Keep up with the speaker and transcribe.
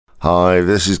Hi,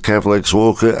 this is Kev Lex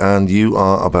Walker, and you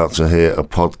are about to hear a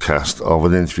podcast of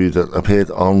an interview that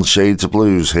appeared on Shades of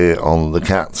Blues here on The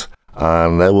Cat.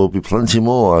 And there will be plenty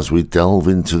more as we delve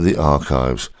into the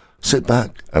archives. Sit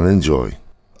back and enjoy.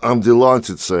 I'm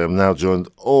delighted to say I'm now joined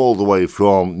all the way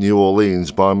from New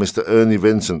Orleans by Mr. Ernie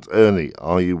Vincent. Ernie,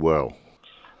 are you well?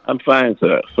 I'm fine,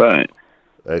 sir. Fine.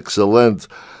 Excellent.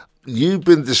 You've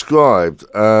been described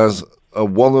as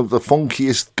one of the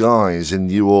funkiest guys in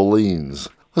New Orleans.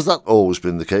 Has that always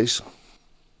been the case?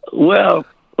 Well,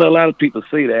 a lot of people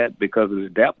say that because of the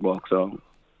Dap Walk song.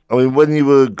 I mean, when you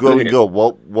were growing up,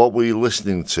 what were you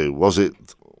listening to? Was it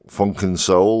funk and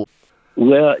soul?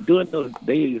 Well, during those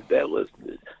days, that was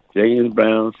James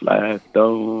Brown, Sly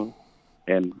Stone,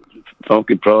 and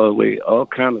Funky Broadway. All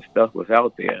kind of stuff was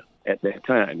out there at that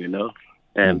time, you know.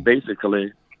 And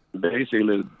basically,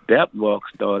 Dap Walk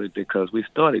started because we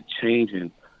started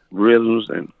changing rhythms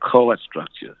and chord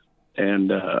structures.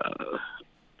 And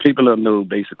people don't know,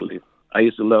 basically, I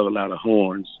used to love a lot of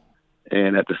horns.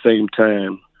 And at the same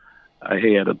time, I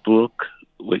had a book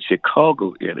with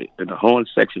Chicago in it, in the horn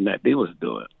section that they was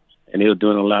doing. And they were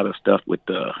doing a lot of stuff with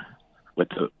the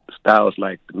styles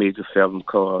like the major 7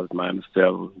 chords, minor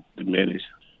 7, diminished,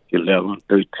 11,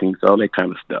 13, all that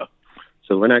kind of stuff.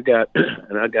 So when I got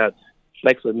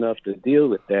flexible enough to deal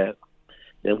with that,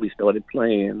 then we started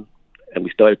playing,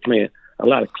 a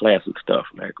lot of classic stuff,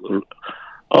 like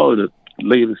all the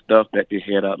latest stuff that they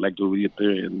had out, like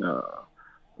Aretha and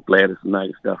Gladys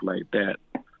Knight, stuff like that.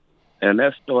 And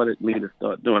that started me to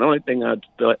start doing. The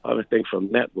only thing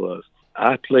from that was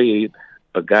I played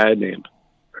a guy named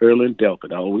Erland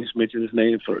Delpit. I always mention his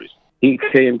name first. He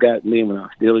came got me when I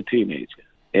was still a teenager.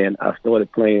 And I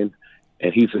started playing,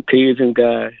 and he's a Cajun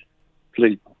guy,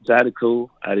 played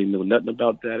Zydeco. I didn't know nothing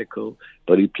about Zydeco,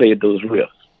 but he played those riffs.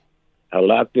 I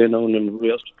locked in on them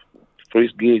riffs.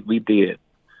 First gig we did.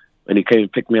 When he came to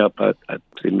pick me up, I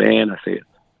said, man,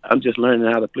 I'm just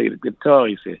learning how to play the guitar,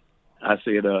 he said. I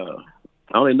said, I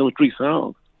only know 3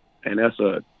 songs, and that's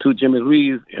 2 Jimmy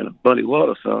Reeves and a Buddy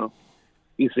Water song.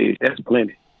 He said, that's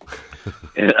plenty.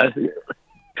 And I said,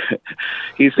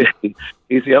 he said,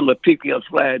 I'm going to pick you up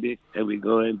Friday, and we're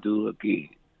going to do a gig.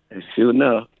 And sure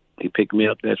enough, he picked me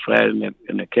up that Friday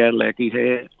in the Cadillac he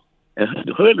had.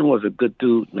 And Erland was a good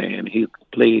dude, man. He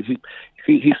played.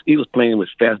 He was playing with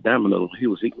Fats Domino.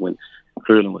 When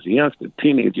Erland was a youngster,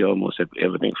 teenager, almost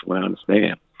everything from what I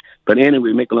understand. But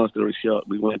anyway, make a long story short,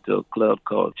 we went to a club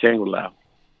called Shangri-La.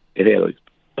 It had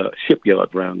a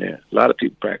shipyard around there. A lot of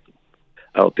people practiced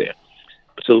out there.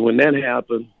 So when that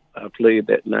happened, I played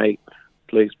that night.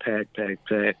 Place packed,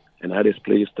 and I just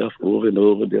played stuff over and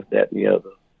over, this, that, and the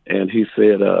other. And he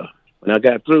said, when I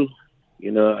got through, you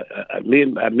know, I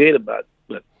made about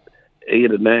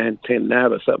 8 or 9, 10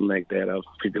 9 or something like that. I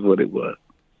forget what it was,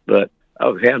 but I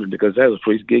was happy because that was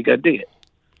the first gig I did,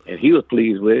 and he was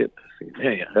pleased with it. I said,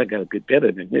 "Man, I got to get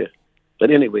better than this."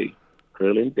 But anyway,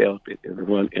 Erland Delpit is the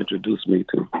one introduced me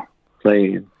to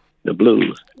playing the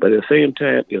blues. But at the same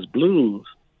time, it's blues,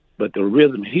 but the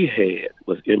rhythm he had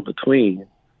was in between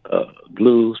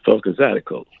blues, funk, and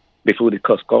Zydeco before they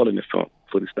start calling it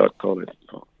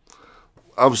funk.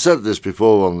 I've said this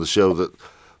before on the show that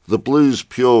the blues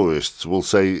purists will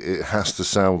say it has to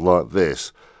sound like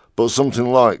this, but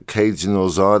something like Cajun or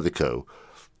Zydeco,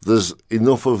 there's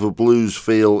enough of a blues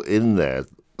feel in there,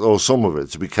 or some of it,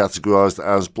 to be categorized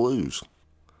as blues.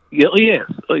 Yeah,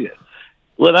 oh yes.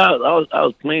 Well, I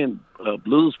was playing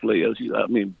blues players,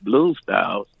 blues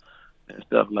styles and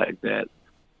stuff like that,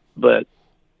 but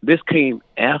this came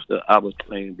after I was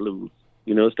playing blues.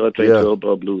 You know, started playing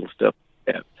Troubadour blues and stuff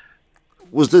like that.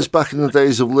 Was this back in the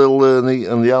days of Lil Ernie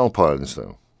and the Alpines,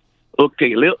 though?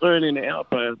 Okay, Lil Ernie and the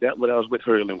Alpines, that's what I was with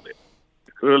Erland with.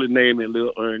 Erland named me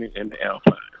Lil Ernie and the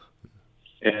Alpines.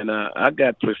 And I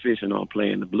got proficient on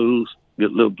playing the blues, the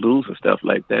little blues and stuff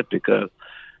like that, because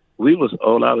we was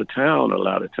all out of town a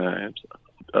lot of times,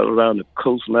 around the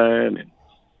coastline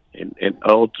and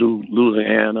all through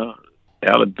Louisiana,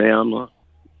 Alabama,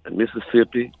 and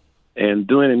Mississippi. And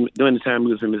during the time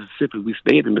we was in Mississippi, we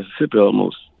stayed in Mississippi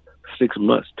almost 6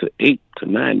 months to 8 to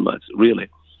 9 months, really,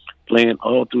 playing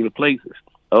all through the places,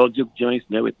 all juke joints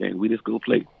and everything. We just go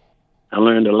play. I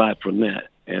learned a lot from that.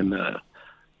 And I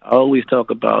always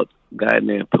talk about a guy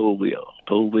named Poe Will.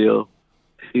 Poe Will,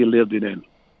 he lived in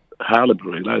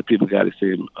Hollywood. A lot of people got to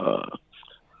say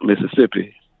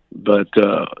Mississippi. But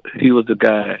he was the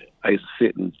guy I used to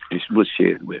sit in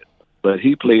woodshed with. But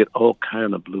he played all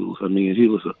kind of blues. I mean, he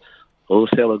was a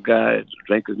wholesaler guy,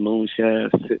 drank his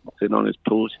moonshine, sitting on his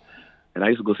porch. And I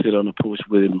used to go sit on the porch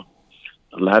with him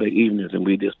a lot of evenings, and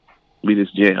we just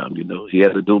jammed, you know. He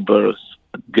had a dual burst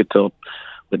guitar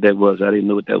But that was, I didn't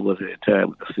know what that was at the time,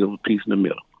 with the silver piece in the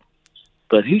middle.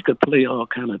 But he could play all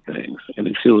kind of things, and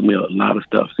he showed me a lot of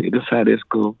stuff. See, this how this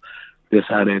go, this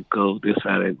how that go, this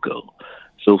how that go.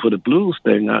 So for the blues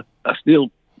thing, I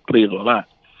still played a lot.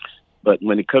 But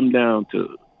when it come down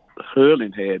to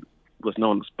Hurling was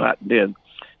on the spot then.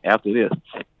 After this,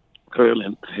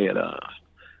 Hurling had,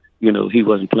 he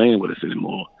wasn't playing with us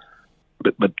anymore.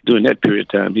 But during that period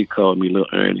of time, he called me Little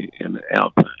Ernie in the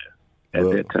Alpine at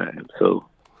that time. So,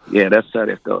 yeah, that's how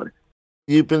that started.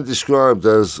 You've been described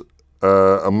as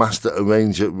a master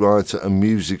arranger, writer, and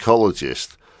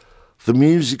musicologist. The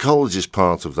musicologist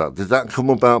part of that, did that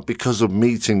come about because of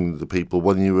meeting the people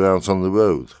when you were out on the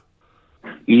road?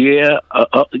 Yeah,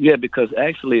 because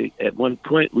actually at one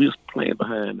point we was playing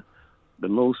behind the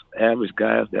most average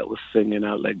guys that was singing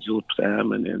out, like Joe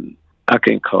Simon, and I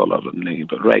can't call all of them names,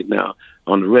 but right now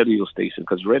on the radio station,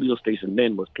 because the radio station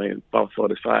then was playing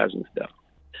 45s and stuff.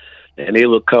 And they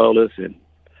would call us and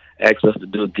ask us to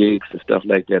do gigs and stuff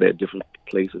like that at different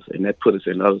places, and that put us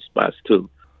in other spots too.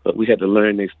 But we had to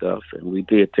learn their stuff, and we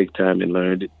did take time and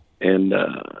learned it. And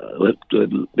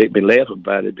they've been laughing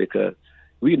about it because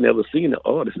we'd never seen the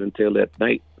artist until that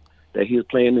night that he was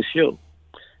playing the show.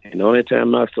 And the only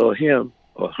time I saw him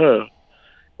or her,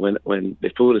 when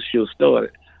before the show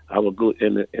started, I would go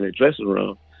in the dressing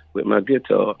room with my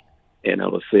guitar, and I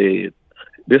would say,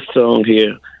 this song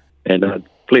here, and I'd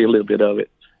play a little bit of it.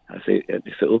 I say, and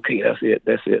they said, okay, that's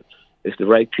it. It's the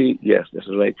right key? Yes, that's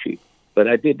the right key. But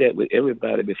I did that with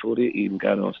everybody before they even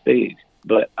got on stage.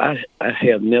 But I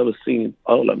have never seen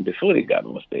all of them before they got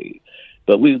on stage.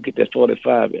 But we would get that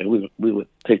 45, and we would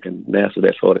take and master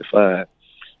that 45.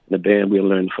 The band, we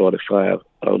learned 45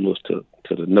 almost to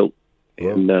the note. Yeah.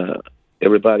 And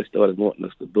everybody started wanting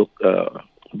us to book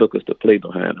us to play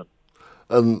behind them.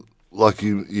 And like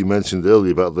you mentioned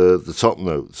earlier about the top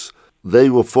notes, they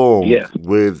were formed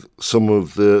with some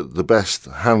of the best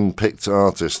hand-picked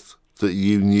artists that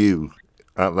you knew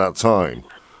at that time.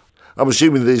 I'm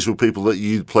assuming these were people that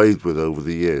you'd played with over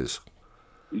the years.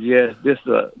 Yes, this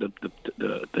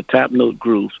the top note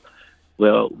groups.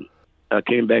 Well, I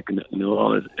came back in New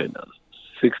Orleans in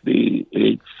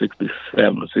 68,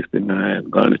 67, 69,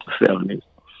 going into the 70s.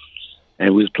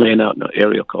 And we was playing out in an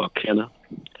area called Kenner.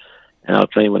 And I was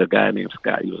playing with a guy named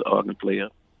Scott. He was an organ player.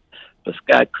 But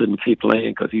Scott couldn't keep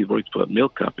playing because he worked for a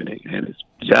milk company. And his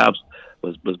job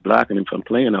was blocking him from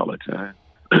playing all the time.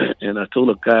 And I told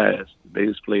the guys,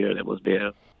 bass player that was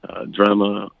there,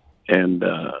 drummer, and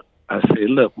I said,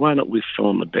 look, why don't we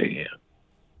form a band?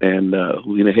 And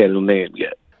we didn't have no name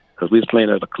yet. Because we was playing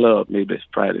at a club, maybe it's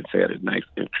Friday and Saturday night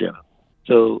in Kenner.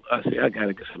 So I said, I got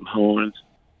to get some horns.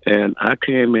 And I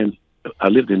came in, I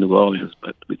lived in New Orleans,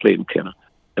 but we played in Kenner.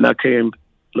 And I came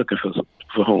looking for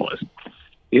horns.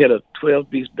 He had a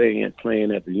 12-piece band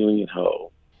playing at the Union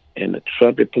Hall. And the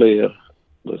trumpet player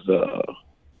was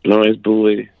Lawrence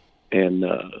Bowie and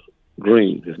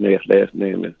Green. His last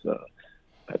name is,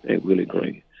 I think, Willie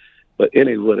Green. But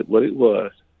anyway, what it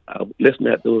was, I listened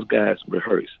at those guys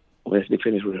rehearse. When they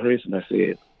finished rehearsing, I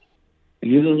said,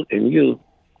 you and you,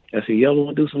 I said, y'all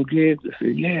want to do some gigs? I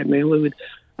said, yeah, man.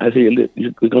 I said, look,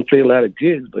 we're going to play a lot of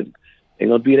gigs, but ain't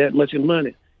going to be that much in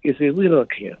money. He said, we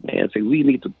don't care, man. I said, we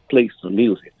need to play some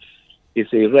music. He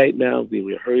said, right now, we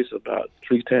rehearse about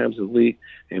 3 times a week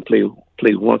and play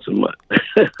once a month.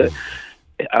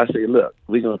 I said, look,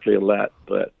 we're going to play a lot,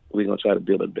 but we're going to try to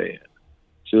build a band.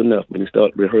 Sure enough, when he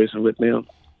started rehearsing with them,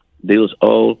 they was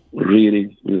all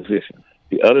really musicians.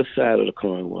 The other side of the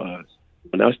coin was,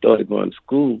 when I started going to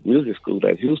school, music school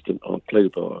at Houston on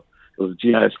Claiborne, it was a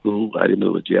GI school. I didn't know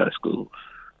it was GI school.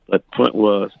 But the point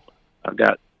was, I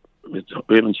got Mr.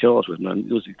 Raymond Charles was my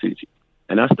music teacher,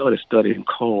 and I started studying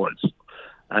chords.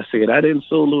 I said, I didn't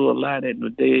solo a lot in the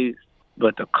days,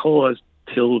 but the chords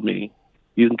told me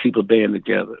you can keep a band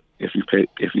together if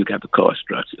you got the chord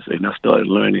structures. And I started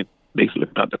learning basically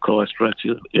about the chord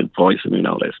structure and voicing and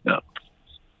all that stuff.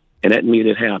 And that made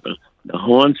it happen. The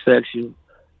horn section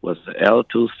was the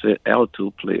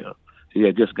alto player. He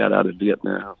had just got out of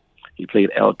Vietnam. He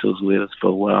played altos with us for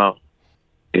a while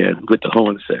and with the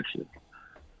horn section.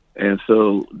 And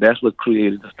so that's what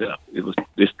created the stuff.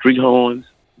 There's 3 horns,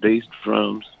 bass,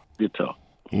 drums, guitar.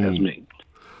 That's me.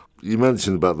 You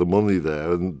mentioned about the money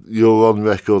there, and you're on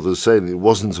record as saying it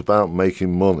wasn't about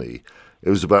making money. It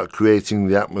was about creating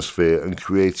the atmosphere and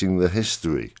creating the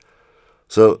history.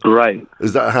 So, right.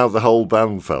 Is that how the whole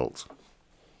band felt?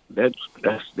 That's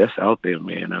out there,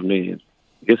 man. I mean,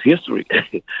 it's history.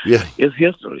 Yeah, it's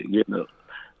history. You know.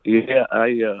 Yeah,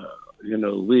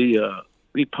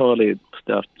 we parlayed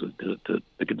stuff to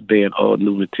get the band all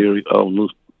new material, all new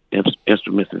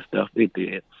instruments and stuff. They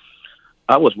did.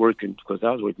 I was working because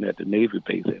I was working at the Navy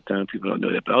base at the time. People don't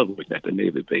know that, but I was working at the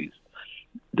Navy base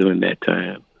during that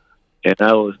time, and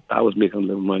I was making a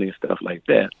little money and stuff like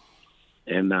that.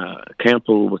 And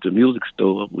Campo was the music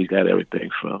store we got everything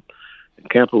from. And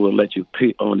Campo will let you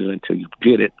pay on it until you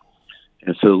get it.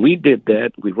 And so we did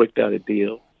that. We worked out a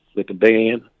deal with the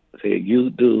band. Said, you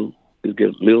get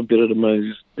a little bit of the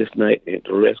money this night, and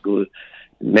the rest goes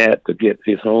Nat to get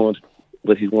his horns,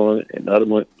 what he wanted, and the other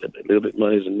one, a little bit of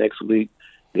money the next week.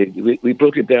 We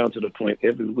broke it down to the point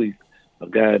every week a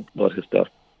guy bought his stuff,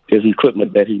 his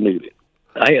equipment that he needed.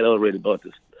 I had already bought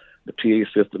the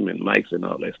PA system and mics and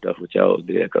all that stuff, which I always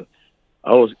did, because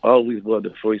I was always one of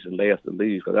the first and last to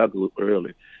leave, because I go up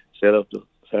early, set up the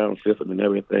sound system and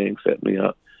everything, set me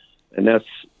up. And that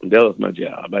was my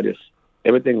job.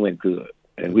 Everything went good.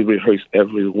 And we rehearsed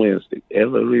every Wednesday.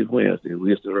 Every Wednesday we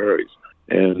used to rehearse.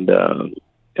 And on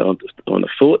the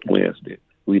fourth Wednesday,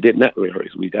 we did not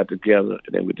rehearse. We got together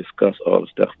and then we discussed all the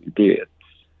stuff we did.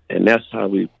 And that's how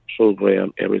we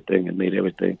programmed everything and made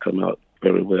everything come out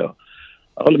very well.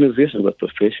 All the musicians were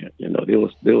proficient, they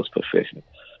was proficient.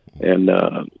 And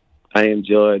I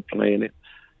enjoyed playing it.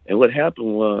 And what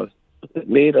happened was, it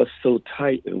made us so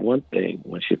tight in one thing.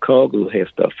 When Chicago had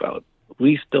stuff out,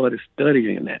 we started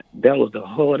studying that. That was the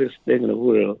hardest thing in the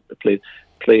world, to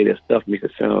play that stuff, make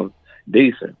it sound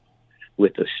decent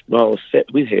with the small set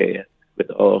we had, with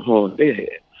the all horn they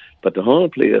had. But the horn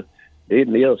players, they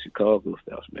nailed Chicago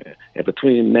stuff, man. And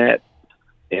between that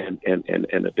and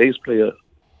the bass player,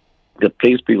 the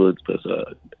bass player was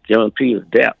John Peters,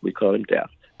 Dap. We called him Dap.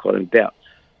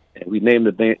 And we named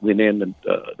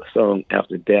the song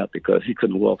after Dap because he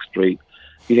couldn't walk straight.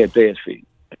 He had bad feet.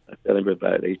 I tell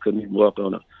everybody he couldn't even walk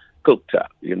on a coke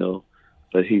top,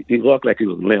 But he walked like he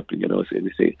was limping, So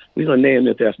they say, we're going to name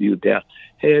this after you, Dap.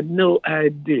 Had no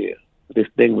idea this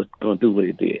thing was going to do what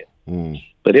it did. Mm.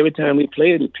 But every time we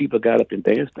played it, people got up and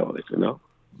danced on it,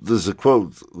 There's a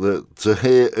quote that to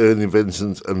hear Ernie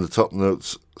Vincent and the Top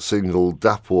Notes single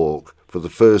Dap Walk for the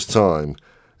first time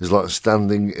is like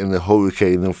standing in a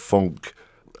hurricane of funk.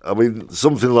 I mean,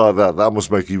 something like that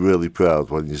must make you really proud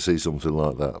when you see something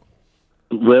like that.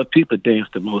 Well, people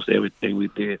danced to most everything we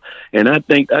did. And I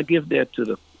think I give that to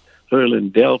the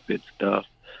Herlin Delpit stuff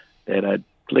that I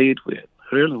played with.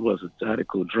 Herlin was a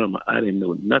Zydeco drummer. I didn't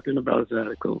know nothing about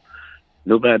Zydeco.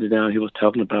 Nobody down here was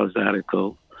talking about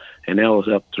Zydeco. And that was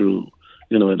up through,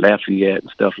 Lafayette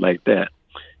and stuff like that.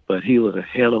 But he was a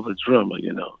hell of a drummer,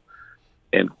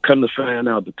 And come to find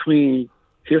out, between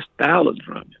his style of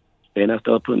drumming, and I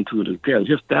started putting two together,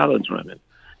 his style of drumming,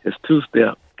 his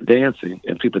two-step dancing,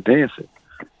 and people dancing.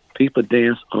 People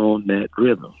dance on that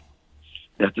rhythm.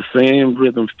 That's the same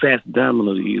rhythm Fats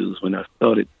Domino used when I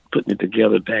started putting it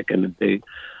together back in the day.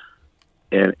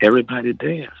 And everybody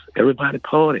danced. Everybody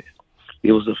partied.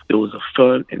 It was a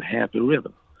fun and happy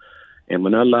rhythm. And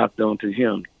when I locked on to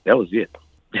him, that was it.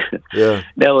 Yeah.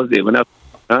 That was it. When I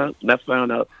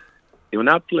found out, when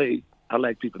I play, I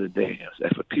like people to dance.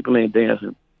 If people ain't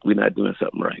dancing, we're not doing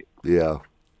something right. Yeah.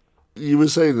 You were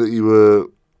saying that you were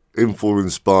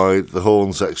influenced by the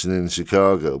horn section in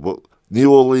Chicago, but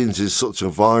New Orleans is such a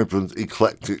vibrant,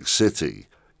 eclectic city.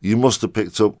 You must have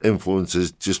picked up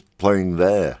influences just playing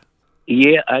there.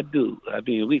 Yeah, I do. I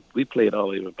mean, we played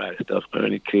all everybody's stuff,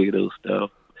 Ernie Cato stuff,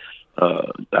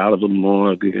 Oliver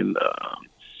Morgan,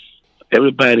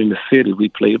 everybody in the city we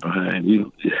played behind.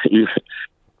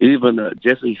 Even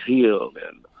Jesse Hill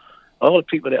and all the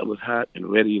people that was hot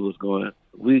and ready was going.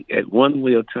 We, at one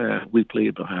wheel time, we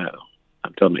played behind them.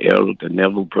 I'm talking Errol, the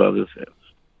Neville brothers, and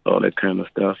all that kind of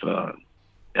stuff.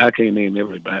 I can't name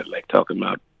everybody like talking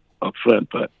about up front,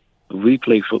 but we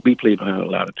played behind a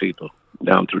lot of people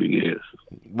down through the years.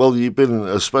 Well, you've been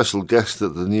a special guest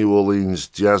at the New Orleans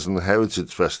Jazz and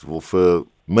Heritage Festival for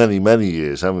many, many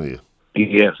years, haven't you?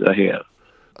 Yes, I have.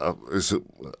 It's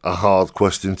a hard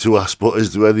question to ask, but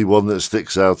is there anyone that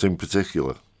sticks out in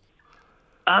particular?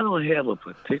 I don't have a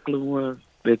particular one,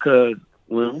 because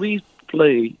when we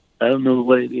play, I don't know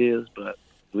what it is, but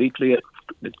we play at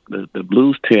the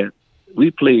Blues Tent. We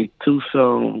play 2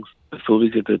 songs before we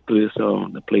get to the 3rd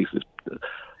song. The place is,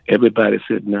 everybody's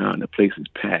sitting down, the place is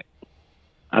packed.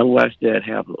 I watched that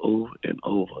happen over and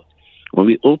over. When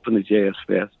we opened the Jazz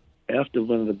Fest, after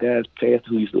one of the guys passed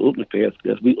who used to open the Jazz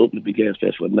Fest, we opened the Jazz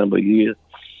Fest for a number of years,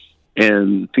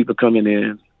 and people coming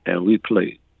in, and we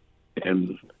played.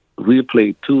 And we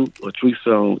played 2 or 3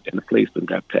 songs, and the place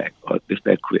got packed. Or it's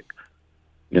that quick,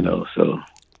 so.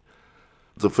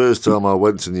 The first time I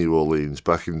went to New Orleans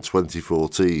back in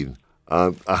 2014,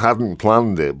 I hadn't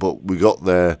planned it, but we got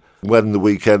there when the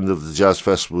weekend of the Jazz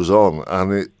Fest was on,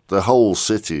 and the whole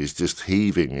city is just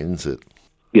heaving, isn't it?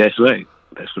 Yeah, that's right.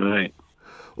 That's right.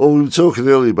 Well, we were talking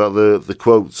earlier about the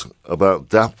quote about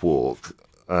Dap Walk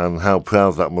and how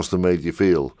proud that must have made you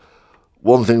feel.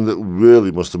 One thing that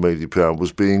really must have made you proud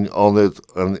was being honoured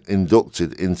and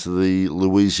inducted into the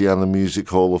Louisiana Music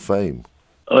Hall of Fame.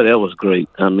 Oh, that was great.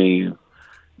 I mean,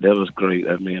 that was great.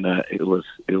 I mean, it was.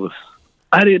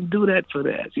 I didn't do that for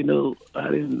that. You know,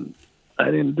 I didn't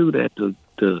do that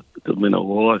to win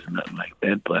awards or nothing like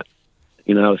that. But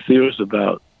you know, I was serious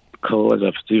about chords. I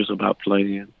was serious about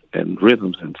playing and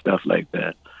rhythms and stuff like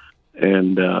that.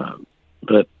 And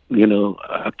but you know,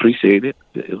 I appreciate it.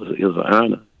 It was an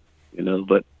honor. You know,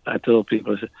 but I told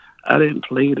people, I said, I didn't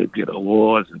play to get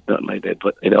awards and nothing like that.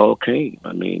 But it all came.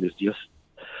 I mean, it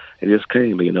just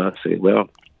came. You know, I said, well,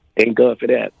 thank God for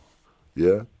that.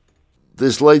 Yeah.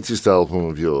 This latest album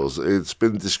of yours, it's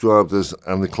been described as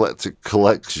an eclectic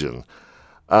collection.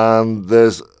 And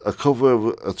there's a cover of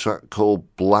a track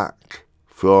called Black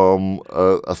from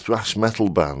a thrash metal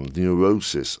band,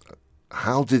 Neurosis.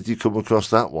 How did you come across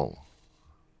that one?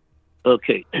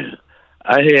 Okay.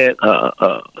 I had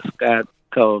Scott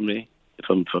called me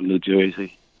from New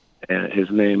Jersey, and his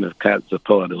name is Cat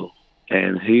Zappardo.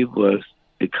 And he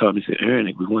called me and said,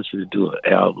 Ernie, we want you to do an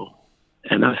album.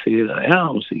 And I said, an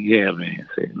album? He said, yeah, man.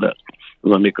 I said, look,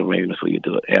 we're going to make arrangements for you to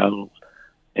do an album.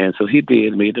 And so he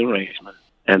made the arrangement.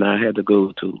 And I had to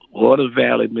go to Water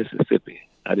Valley, Mississippi.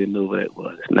 I didn't know where it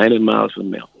was. It's 90 miles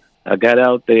from Memphis. I got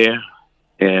out there,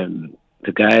 and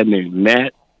the guy named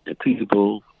Matt and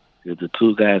Peebo, the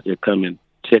two guys that come and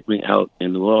check me out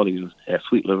in New Orleans at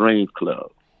Sweet Lorraine's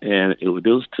Club. And it was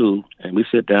those two, and we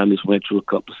sat down, just went through a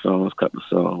couple of songs,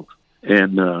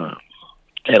 and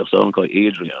had a song called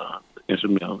Adrian,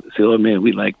 instrumental. I said, oh man,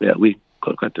 we like that. We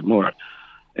got to more.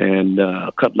 And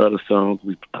a couple other songs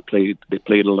they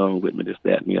played along with me, this,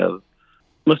 that, and the other.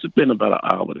 Must have been about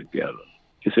an hour together.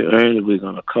 He said, Ernie, we're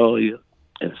going to call you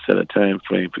and set a time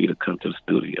frame for you to come to the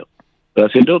studio. So I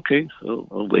said, okay. So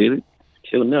I waited.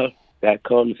 Sure enough, guy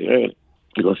called me and said, Ernie,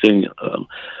 you're going to send you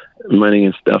money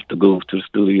and stuff to go to the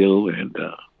studio and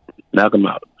knock them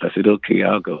out. I said, okay,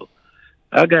 I'll go.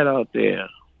 I got out there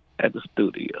at the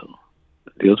studio.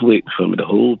 They was waiting for me, the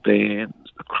whole band,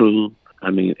 the crew,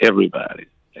 I mean, everybody.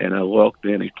 And I walked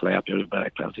in, they clapped, everybody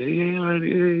clapped. I said,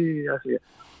 hey.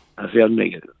 I said, I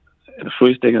made it. And the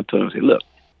first thing I told them, I said, look,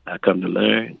 I come to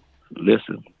learn,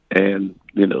 listen, and,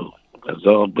 you know,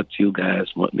 absorb what you guys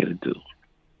want me to do.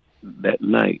 That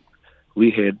night, we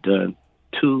had done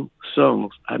 2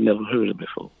 songs I never heard of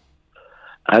before.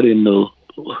 I didn't know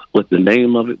what the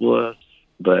name of it was,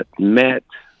 but Matt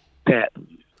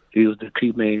Patton, he was the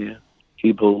key man.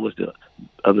 Peebo was the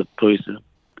other person,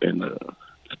 and the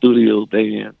studio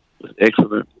band was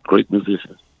excellent, great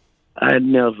musicians. I had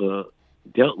never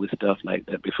dealt with stuff like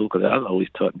that before because I was always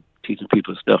teaching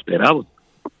people stuff that I was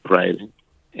writing,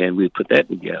 and we put that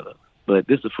together. But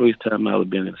this is the first time I had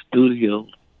been in the studio,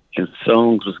 and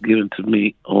songs was given to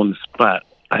me on the spot.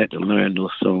 I had to learn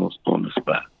those songs on the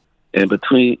spot. And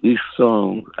between each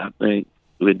song, I think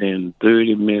within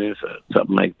 30 minutes or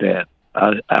something like that,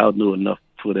 I'll know enough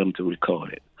for them to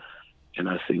record it. And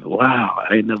I say, wow,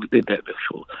 I ain't never did that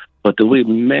before. But the way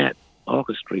Matt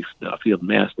orchestrates stuff, he's a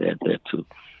master at that too.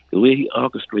 The way he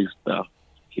orchestrates stuff,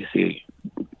 he said,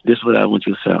 this is what I want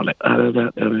you to sound like. I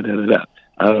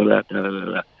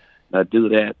do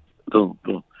that, boom,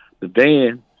 boom. The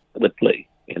band would play,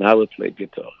 and I would play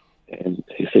guitar. And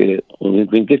he said, when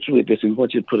we get you with this, we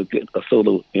want you to put a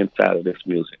solo inside of this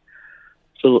music.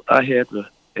 So I had to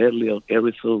ad-lib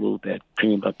every solo that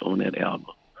came up on that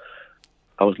album.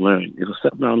 I was learning. It was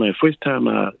something I learned. First time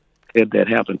I had that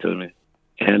happen to me.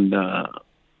 And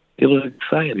it was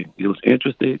exciting. It was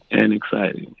interesting and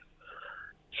exciting.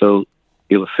 So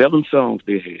it was 7 songs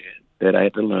they had that I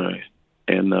had to learn.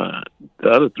 And the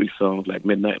other 3 songs, like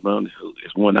Midnight Rendezvous,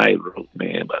 is one I wrote,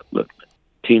 man, about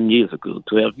 10 years ago,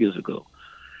 12 years ago.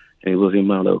 And it was in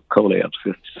my little collab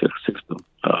system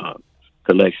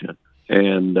collection.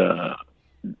 And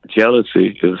Jealousy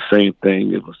is the same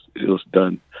thing. It was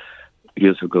done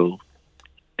years ago.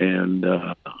 And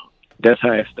that's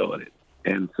how I started.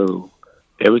 And so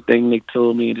everything they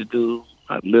told me to do,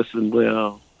 I listened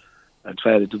well. I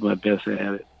tried to do my best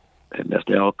at it. And that's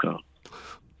the outcome.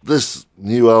 This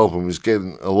new album is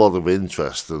getting a lot of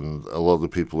interest and a lot of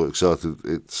people are excited.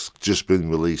 It's just been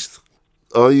released.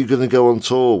 Are you going to go on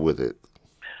tour with it?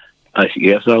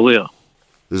 Yes, I will.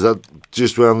 Is that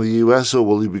just around the US or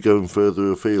will you be going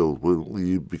further afield? Will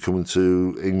you be coming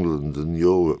to England and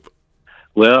Europe?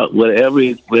 Well, whatever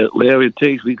it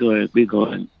takes, we're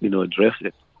going, address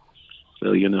it.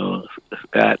 So,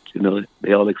 Scott,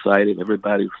 they all excited,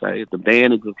 everybody's excited, the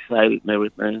band is excited and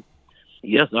everything.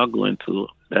 Yes, I'll go into it.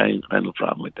 I ain't no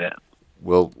problem with that.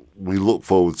 Well, we look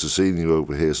forward to seeing you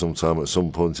over here sometime at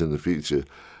some point in the future.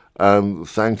 And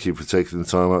thank you for taking the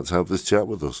time out to have this chat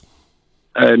with us.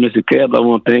 Mr. Cab, I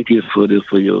want to thank you for the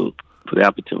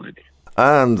opportunity.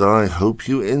 And I hope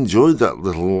you enjoyed that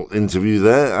little interview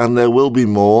there. And there will be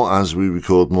more as we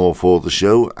record more for the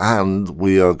show. And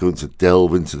we are going to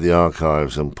delve into the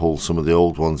archives and pull some of the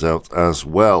old ones out as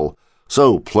well.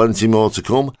 So plenty more to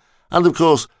come. And of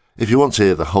course, if you want to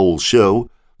hear the whole show,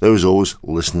 there is always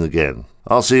Listen Again.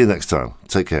 I'll see you next time.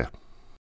 Take care.